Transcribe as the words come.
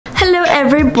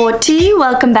everybody,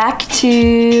 welcome back to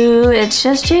It's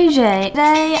Just JJ.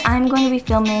 Today I'm going to be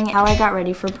filming how I got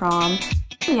ready for prom.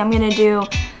 I'm gonna do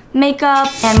makeup,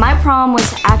 and my prom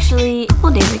was actually a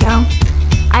couple days ago.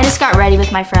 I just got ready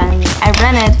with my friends. I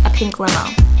rented a pink limo.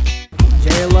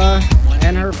 Jayla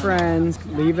and her friends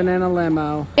leaving in a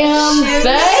limo.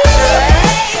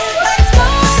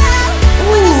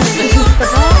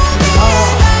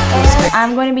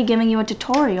 I'm going to be giving you a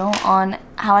tutorial on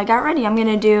how I got ready. I'm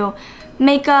gonna do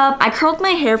makeup. I curled my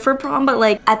hair for prom, but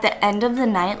like at the end of the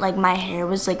night, like my hair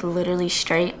was like literally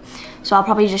straight. So I'll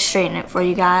probably just straighten it for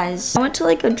you guys. I went to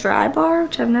like a dry bar,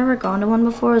 which I've never gone to one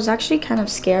before. It was actually kind of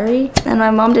scary. And my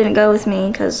mom didn't go with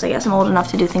me because I guess I'm old enough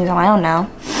to do things on my own now.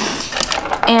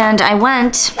 And I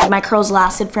went, my curls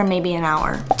lasted for maybe an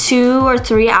hour. 2 or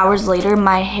 3 hours later,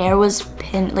 my hair was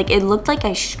pinned, like it looked like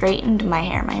I straightened my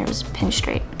hair. My hair was pinned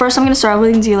straight. First, I'm gonna start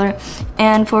with concealer.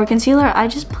 And for concealer, I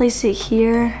just place it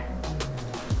here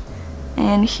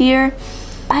and here.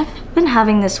 I've been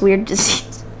having this weird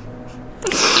disease.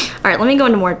 All right, let me go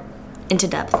into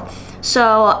depth.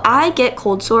 So I get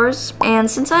cold sores,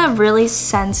 and since I have really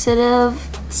sensitive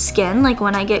skin, like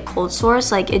when I get cold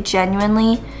sores, like it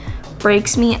genuinely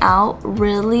breaks me out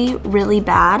really, really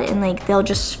bad, and like they'll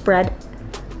just spread,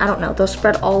 I don't know, they'll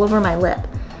spread all over my lip.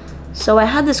 So I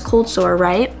had this cold sore,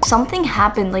 right? Something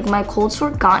happened, like my cold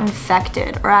sore got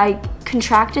infected, or I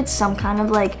contracted some kind of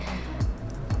like,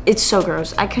 it's so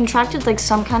gross. I contracted like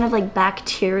some kind of like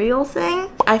bacterial thing.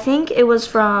 I think it was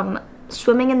from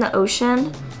swimming in the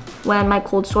ocean when my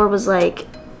cold sore was like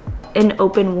an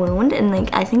open wound, and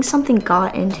like I think something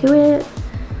got into it.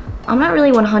 I'm not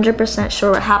really 100%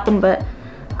 sure what happened, but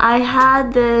I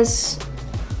had this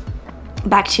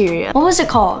bacteria. What was it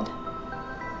called?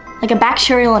 Like a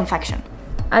bacterial infection.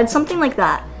 I had something like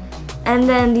that. And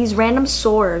then these random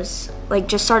sores like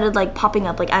just started like popping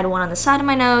up. Like I had one on the side of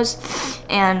my nose,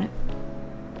 and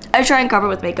I try and cover it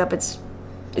with makeup. It's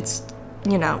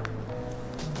you know,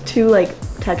 too like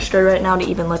textured right now to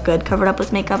even look good covered up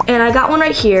with makeup. And I got one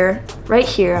right here,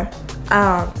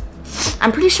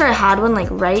 I'm pretty sure I had one like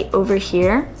right over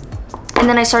here. And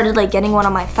then I started like getting one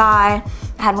on my thigh.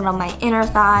 I had one on my inner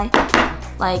thigh.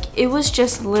 Like it was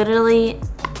just literally,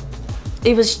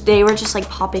 they were just like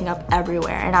popping up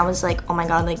everywhere. And I was like, oh my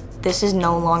God, like this is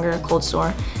no longer a cold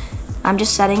sore. I'm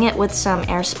just setting it with some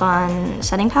Airspun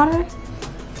setting powder.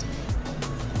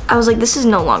 I was like, this is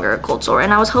no longer a cold sore.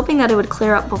 And I was hoping that it would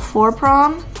clear up before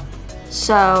prom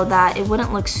so that it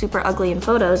wouldn't look super ugly in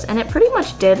photos. And it pretty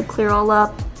much did clear all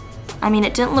up. I mean,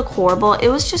 it didn't look horrible. It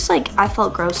was just like, I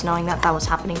felt gross knowing that that was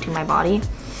happening to my body.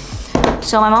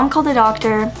 So my mom called the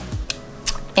doctor,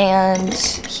 and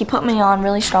he put me on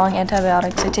really strong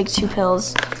antibiotics. I take 2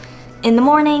 pills in the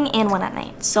morning and 1 at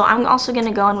night. So I'm also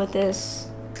gonna go on with this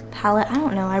palette. I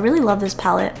don't know, I really love this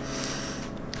palette.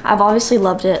 I've obviously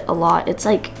loved it a lot. It's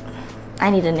like, I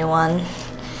need a new one.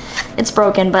 It's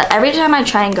broken, but every time I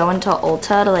try and go into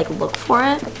Ulta to like look for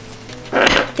it,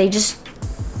 they just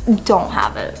don't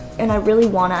have it, and I really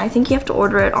want it. I think you have to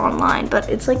order it online, but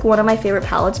it's like one of my favorite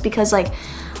palettes because like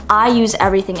I use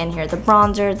everything in here, the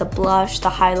bronzer, the blush, the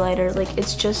highlighter. Like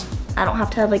it's just, I don't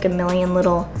have to have like a million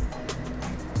little,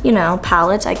 you know,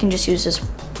 palettes. I can just use this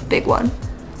big one.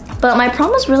 But my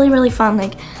prom was really, really fun.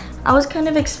 Like I was kind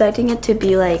of expecting it to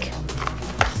be like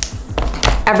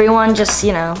everyone just,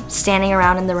 you know, standing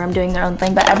around in the room doing their own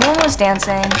thing, but everyone was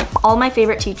dancing. All my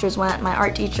favorite teachers went, my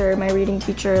art teacher, my reading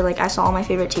teacher, like I saw all my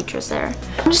favorite teachers there.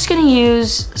 I'm just gonna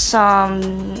use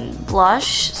some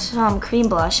blush, some cream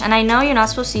blush. And I know you're not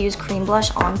supposed to use cream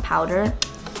blush on powder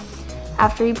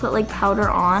after you put like powder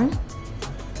on.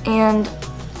 And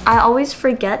I always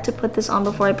forget to put this on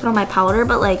before I put on my powder,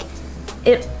 but like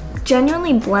it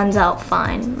genuinely blends out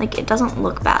fine. Like it doesn't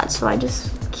look bad, so I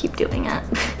just keep doing it.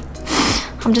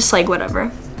 I'm just like,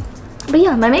 whatever. But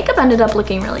yeah, my makeup ended up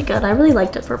looking really good. I really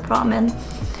liked it for prom, and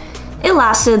it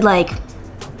lasted like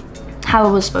how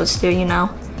it was supposed to, you know?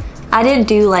 I didn't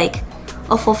do like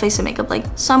a full face of makeup. Like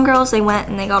some girls, they went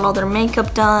and they got all their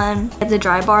makeup done. At the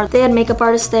dry bar, they had makeup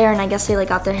artists there, and I guess they like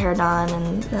got their hair done,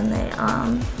 and then they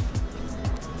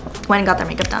went and got their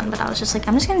makeup done. But I was just like,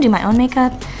 I'm just gonna do my own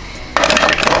makeup,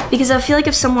 because I feel like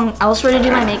if someone else were to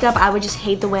do my makeup, I would just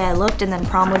hate the way I looked, and then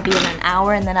prom would be in an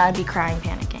hour, and then I'd be crying,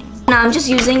 panicking. Now I'm just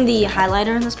using the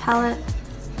highlighter in this palette.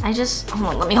 Hold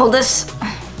on, let me hold this.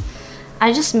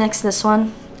 I just mixed this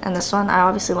one and this one. I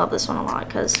obviously love this one a lot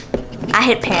because I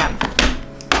hit pan.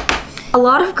 A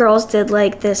lot of girls did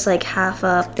like this like half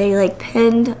up. They like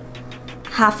pinned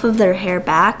half of their hair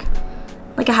back,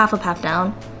 like a half up, half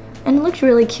down. And it looked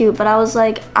really cute, but I was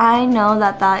like, I know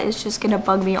that that is just gonna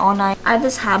bug me all night. I have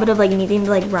this habit of like needing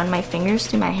to like run my fingers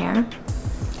through my hair.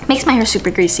 Makes my hair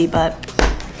super greasy, but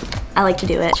I like to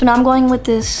do it. So now I'm going with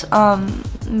this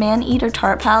Man-Eater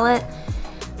Tarte palette,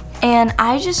 and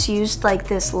I just used like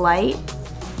this light,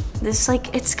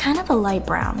 it's kind of a light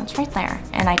brown, it's right there.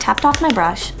 And I tapped off my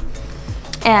brush,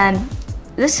 and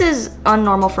this is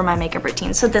unnormal for my makeup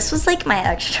routine. So this was like my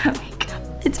extra makeup.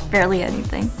 It's barely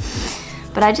anything.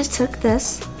 But I just took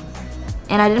this,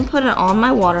 and I didn't put it on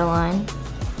my waterline.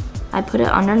 I put it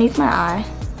underneath my eye,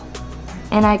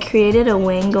 and I created a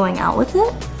wing going out with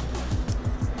it.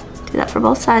 Do that for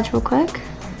both sides real quick.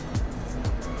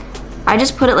 I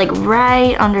just put it like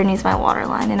right underneath my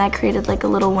waterline, and I created like a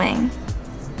little wing.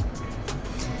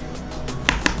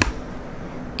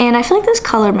 And I feel like this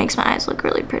color makes my eyes look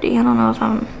really pretty. I don't know if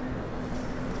I'm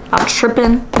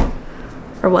tripping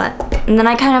or what. And then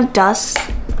I kind of dust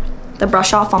the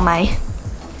brush off on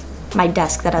my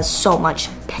desk that has so much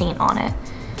paint on it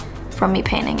from me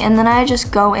painting. And then I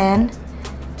just go in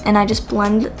and I just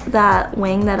blend that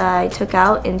wing that I took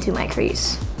out into my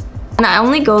crease. And I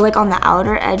only go like on the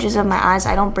outer edges of my eyes.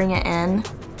 I don't bring it in.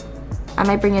 I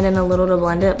might bring it in a little to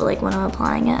blend it, but like when I'm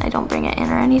applying it, I don't bring it in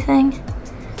or anything.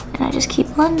 And I just keep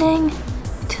blending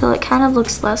till it kind of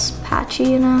looks less patchy,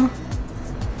 you know?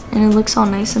 And it looks all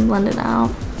nice and blended out.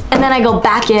 And then I go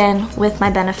back in with my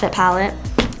Benefit palette,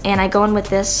 and I go in with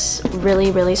this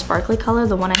really, really sparkly color,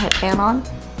 the one I hit pan on.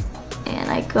 And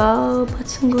I go put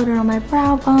some glitter on my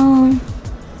brow bone,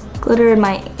 glitter in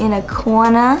my inner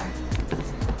corner,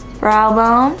 brow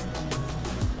bone,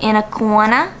 inner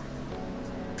corner.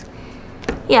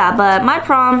 Yeah, but my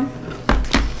prom,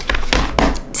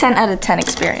 10 out of 10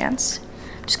 experience.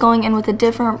 Just going in with a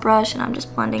different brush, and I'm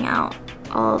just blending out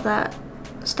all of that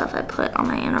stuff I put on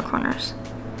my inner corners.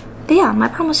 But yeah, my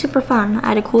prom was super fun. I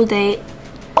had a cool date.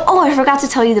 Oh, I forgot to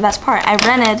tell you the best part. I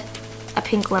rented a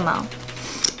pink limo.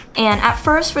 And at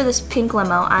first for this pink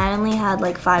limo, I only had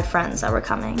like 5 friends that were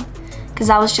coming. Cause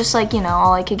that was just like, you know,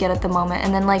 all I could get at the moment.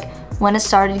 And then like when it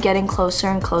started getting closer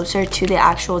and closer to the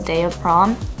actual day of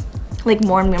prom, like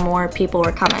more and more people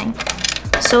were coming.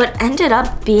 So it ended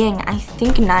up being, I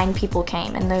think 9 people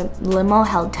came, and the limo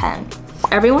held 10.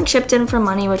 Everyone chipped in for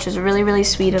money, which was really, really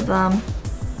sweet of them.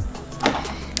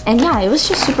 And yeah, it was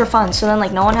just super fun. So then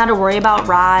like no one had to worry about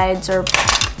rides or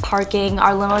parking.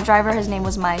 Our limo driver, his name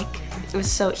was Mike. He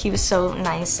was so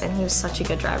nice, and he was such a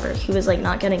good driver. He was like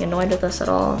not getting annoyed with us at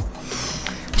all,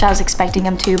 which I was expecting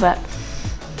him to, but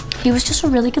he was just a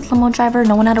really good limo driver.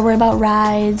 No one had to worry about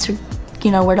rides or,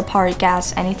 you know, where to park,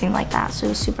 gas, anything like that. So it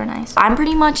was super nice. I'm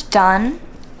pretty much done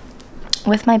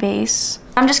with my base.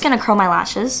 I'm just gonna curl my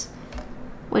lashes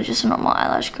with just a normal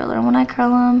eyelash curler. And when I curl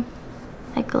them,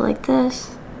 I go like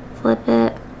this, flip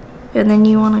it, and then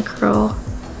you wanna curl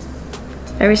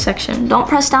every section. Don't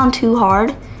press down too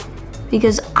hard,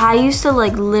 because I used to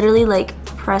like literally like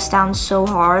press down so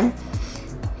hard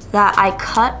that I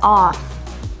cut off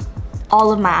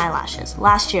all of my eyelashes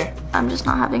last year. I'm just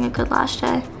not having a good lash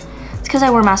day. It's because I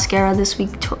wore mascara this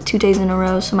week 2 days in a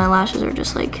row, so my lashes are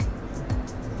just like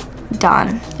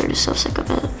done. They're just so sick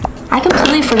of it. I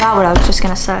completely forgot what I was just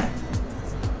gonna say.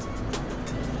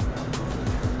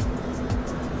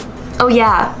 Oh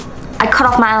yeah, I cut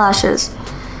off my eyelashes,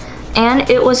 and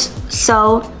it was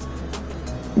so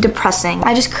depressing.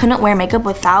 I just couldn't wear makeup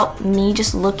without me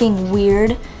just looking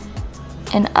weird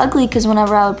and ugly, because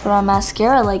whenever I would put on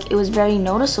mascara, like it was very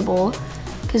noticeable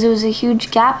because it was a huge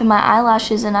gap in my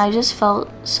eyelashes, and I just felt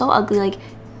so ugly. Like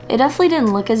it definitely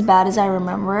didn't look as bad as I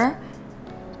remember,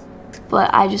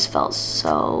 but I just felt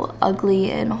so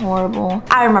ugly and horrible.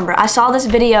 I remember I saw this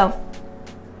video.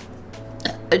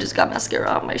 I just got mascara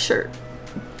on my shirt.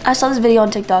 I saw this video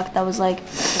on TikTok that was like,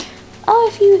 oh,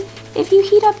 if you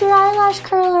heat up your eyelash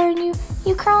curler and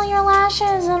you curl your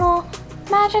lashes, it'll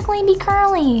magically be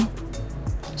curly.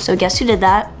 So guess who did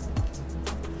that?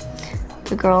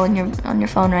 The girl on your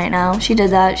phone right now. She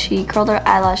did that. She curled her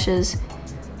eyelashes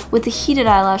with the heated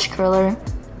eyelash curler.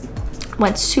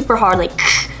 Went super hard, like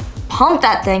pumped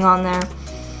that thing on there,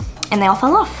 and they all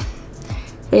fell off.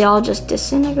 They all just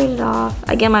disintegrated off.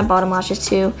 I get my bottom lashes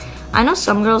too. I know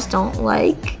some girls don't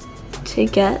like to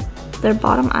get their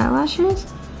bottom eyelashes,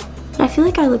 but I feel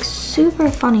like I look super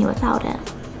funny without it.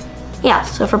 Yeah,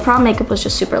 so for prom, makeup was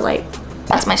just super light.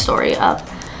 That's my story of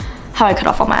how I cut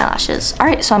off all my eyelashes. All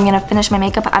right, so I'm gonna finish my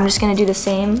makeup. I'm just gonna do the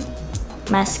same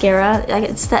mascara.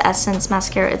 It's the Essence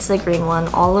mascara. It's the green one.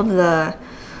 All of the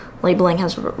labeling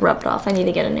has rubbed off. I need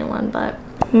to get a new one, but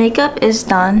makeup is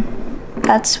done.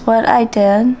 That's what I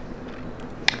did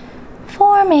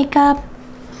for makeup.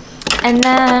 And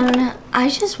then I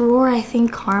just wore, I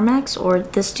think, Carmex or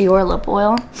this Dior lip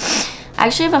oil. I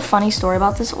actually have a funny story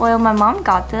about this oil. My mom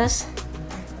got this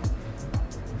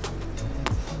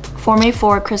for me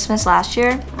for Christmas last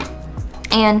year.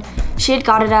 And she had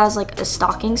got it as like a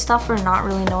stocking stuffer, not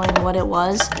really knowing what it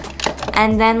was.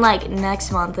 And then like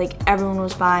next month, like everyone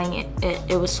was buying it.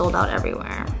 It was sold out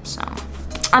everywhere. So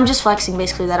I'm just flexing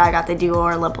basically that I got the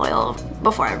Dior lip oil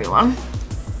before everyone.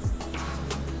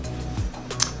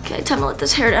 Okay, time to let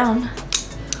this hair down.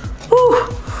 Ooh,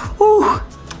 ooh.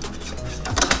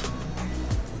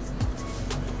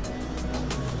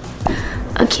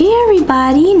 Okay,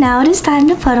 everybody, now it is time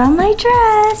to put on my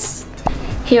dress.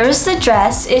 Here's the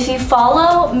dress. If you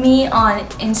follow me on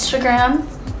Instagram,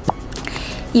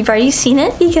 you've already seen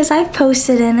it because I've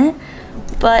posted in it,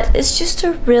 but it's just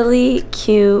a really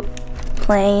cute,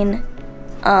 plain,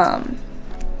 hold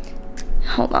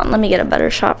on, let me get a better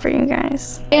shot for you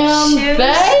guys.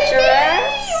 Dress.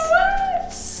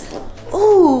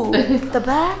 Ooh, the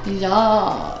back.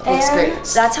 Yeah, looks great.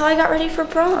 That's how I got ready for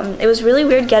prom. It was really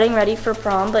weird getting ready for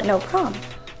prom, but no prom.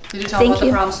 Did you tell them about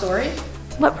the prom story?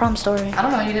 What prom story? I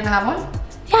don't know, you didn't have one?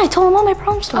 Yeah, I told them all my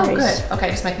prom stories. Oh, good. Okay,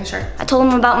 just making sure. I told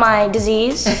them about my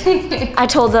disease. I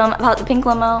told them about the pink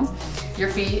limo. Your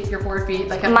feet, your poor feet.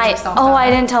 Like I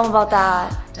didn't tell them about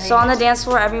that. Dang so on the dance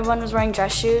floor, everyone was wearing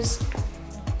dress shoes,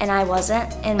 and I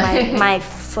wasn't. And my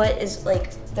foot is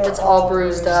like, it's all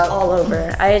bruised up. All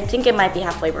over. I think it might be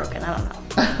halfway broken. I don't know.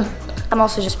 I'm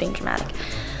also just being dramatic.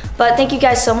 But thank you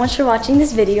guys so much for watching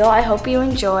this video. I hope you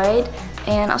enjoyed,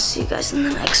 and I'll see you guys in the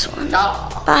next one.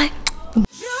 Bye.